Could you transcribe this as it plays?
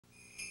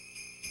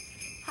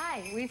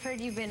Hi, we've heard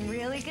you've been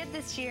really good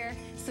this year.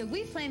 So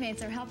we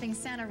Playmates are helping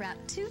Santa wrap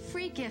 2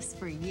 free gifts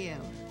for you.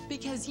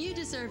 Because you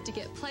deserve to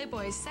get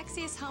Playboy's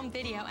sexiest home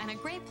video and a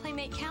great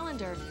Playmate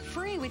calendar,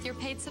 free with your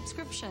paid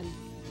subscription.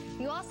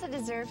 You also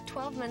deserve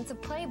 12 months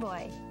of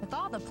Playboy. With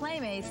all the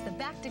Playmates, the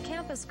Back to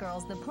Campus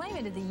Girls, the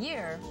Playmate of the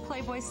Year,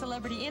 Playboy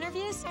celebrity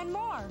interviews, and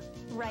more.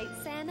 Right,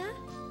 Santa?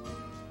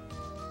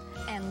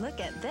 and look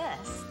at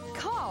this.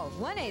 Call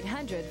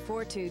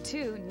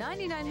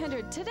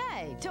 1-800-422-9900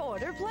 today to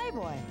order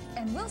Playboy.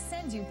 And we'll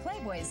send you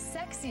Playboy's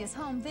sexiest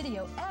home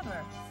video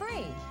ever,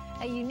 free.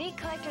 A unique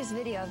collector's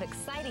video of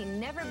exciting,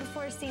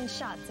 never-before-seen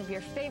shots of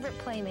your favorite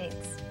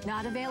Playmates.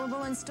 Not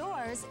available in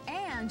stores,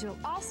 and you'll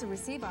also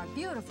receive our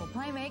beautiful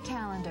Playmate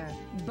calendar.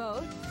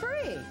 Both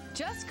free.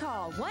 Just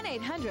call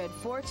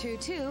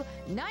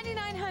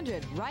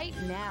 1-800-422-9900 right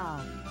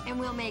now. And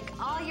we'll make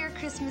all your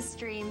Christmas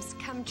dreams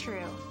come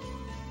true.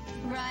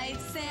 Right,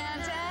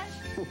 Santa?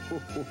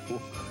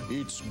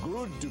 It's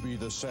good to be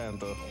the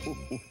Santa.